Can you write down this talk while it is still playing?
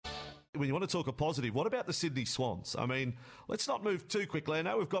When you want to talk a positive, what about the Sydney Swans? I mean, let's not move too quickly. I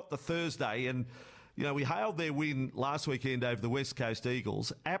know we've got the Thursday and, we hailed their win last weekend over the West Coast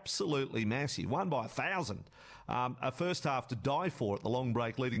Eagles. Absolutely massive. Won by 1,000. A first half to die for at the long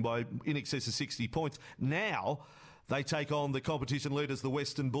break, leading by in excess of 60 points. Now they take on the competition leaders, the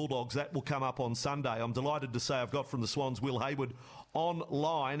Western Bulldogs. That will come up on Sunday. I'm delighted to say I've got from the Swans Will Hayward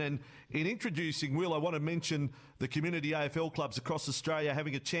online. And in introducing Will, I want to mention the community AFL clubs across Australia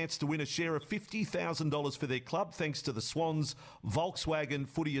having a chance to win a share of $50,000 for their club thanks to the Swans Volkswagen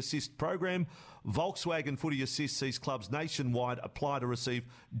Footy Assist program. Volkswagen Footy Assist sees clubs nationwide apply to receive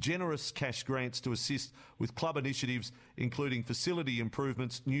generous cash grants to assist with club initiatives, including facility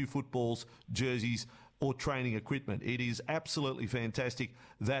improvements, new footballs, jerseys, or training equipment. It is absolutely fantastic,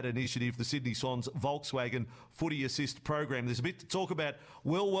 that initiative, the Sydney Swans Volkswagen Footy Assist program. There's a bit to talk about.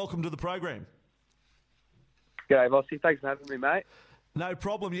 Will, welcome to the program. G'day, Vossi. Thanks for having me, mate. No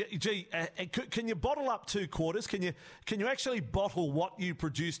problem. Gee, can you bottle up 2 quarters? Can you actually bottle what you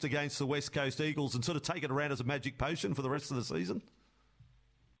produced against the West Coast Eagles and sort of take it around as a magic potion for the rest of the season?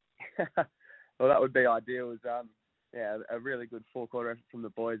 Well, that would be ideal. It was, a really good 4-quarter effort from the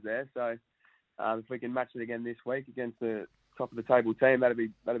boys there. So if we can match it again this week against the top of the table team, that'd be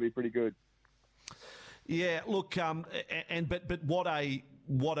pretty good. Yeah, look, but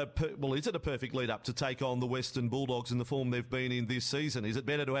is it a perfect lead up to take on the Western Bulldogs in the form they've been in this season? Is it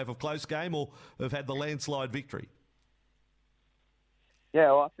better to have a close game or have had the landslide victory? Yeah,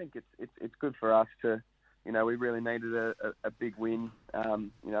 well, I think it's good for us to, we really needed a big win.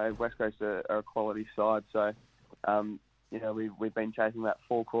 West Coast are a quality side, so we've been chasing that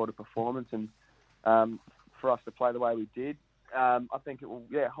 4-quarter performance, and for us to play the way we did, I think it will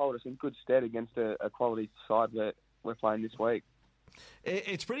hold us in good stead against a quality side that we're playing this week.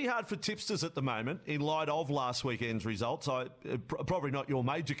 It's pretty hard for tipsters at the moment in light of last weekend's results. Probably not your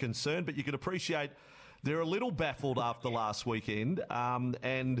major concern, but you can appreciate they're a little baffled after last weekend. And,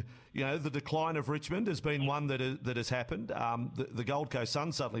 the decline of Richmond has been one that has happened. The Gold Coast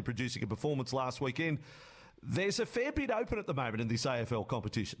Suns suddenly producing a performance last weekend. There's a fair bit open at the moment in this AFL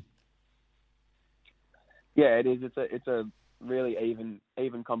competition. Yeah, it is. It's a really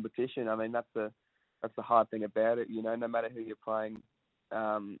even competition. I mean, that's the hard thing about it. No matter who you're playing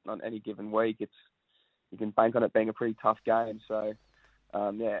on any given week, you can bank on it being a pretty tough game. So,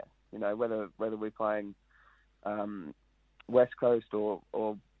 whether we're playing West Coast or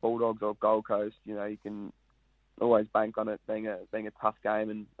Bulldogs or Gold Coast, you can always bank on it being a tough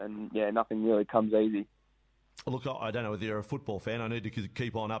game, and nothing really comes easy. Look, I don't know whether you're a football fan. I need to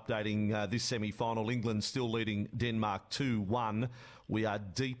keep on updating this semi-final. England still leading Denmark 2-1. We are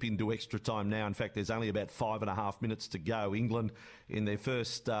deep into extra time now. In fact, there's only about 5.5 minutes to go. England in their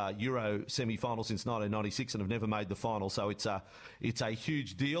first Euro semi-final since 1996 and have never made the final. So it's a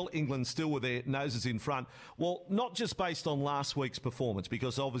huge deal. England still with their noses in front. Well, not just based on last week's performance,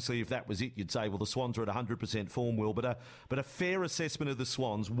 because obviously if that was it, you'd say, well, the Swans are at 100% form, Will. But a fair assessment of the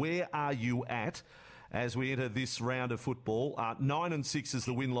Swans. Where are you at as we enter this round of football? 9-6 is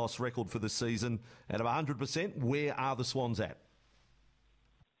the win-loss record for the season. Out of 100%, where are the Swans at?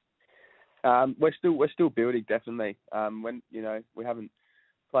 We're still building, definitely. When we haven't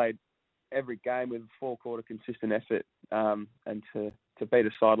played every game with 4-quarter consistent effort, and to beat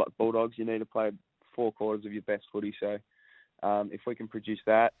a side like Bulldogs, you need to play 4 quarters of your best footy. So if we can produce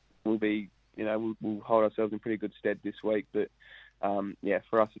that, we'll be, we'll hold ourselves in pretty good stead this week. But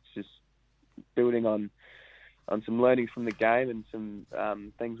for us, it's just building on some learnings from the game and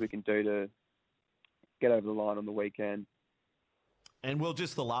some things we can do to get over the line on the weekend. And, well,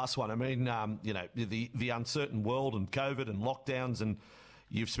 just the last one. I mean, the uncertain world and COVID and lockdowns, and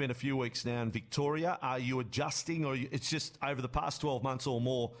you've spent a few weeks now in Victoria. Are you adjusting, or it's just over the past 12 months or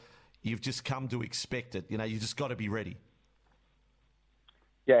more, you've just come to expect it? You just got to be ready.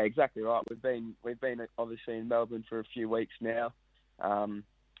 Yeah, exactly right. We've been obviously in Melbourne for a few weeks now.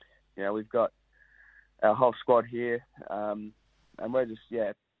 We've got our whole squad here, and we're just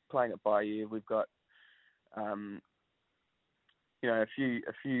playing it by ear. We've got a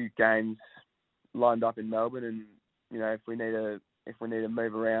few games lined up in Melbourne, and if we need to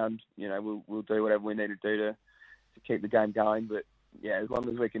move around, we'll do whatever we need to do to keep the game going. But as long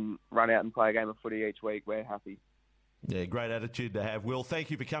as we can run out and play a game of footy each week, we're happy. Yeah, great attitude to have. Will, thank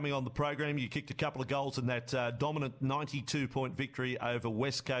you for coming on the program. You kicked a couple of goals in that dominant 92-point victory over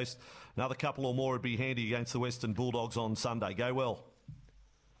West Coast. Another couple or more would be handy against the Western Bulldogs on Sunday. Go well.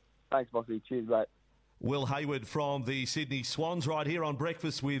 Thanks, Vossi. Cheers, mate. Will Hayward from the Sydney Swans right here on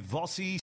Breakfast with Vossi.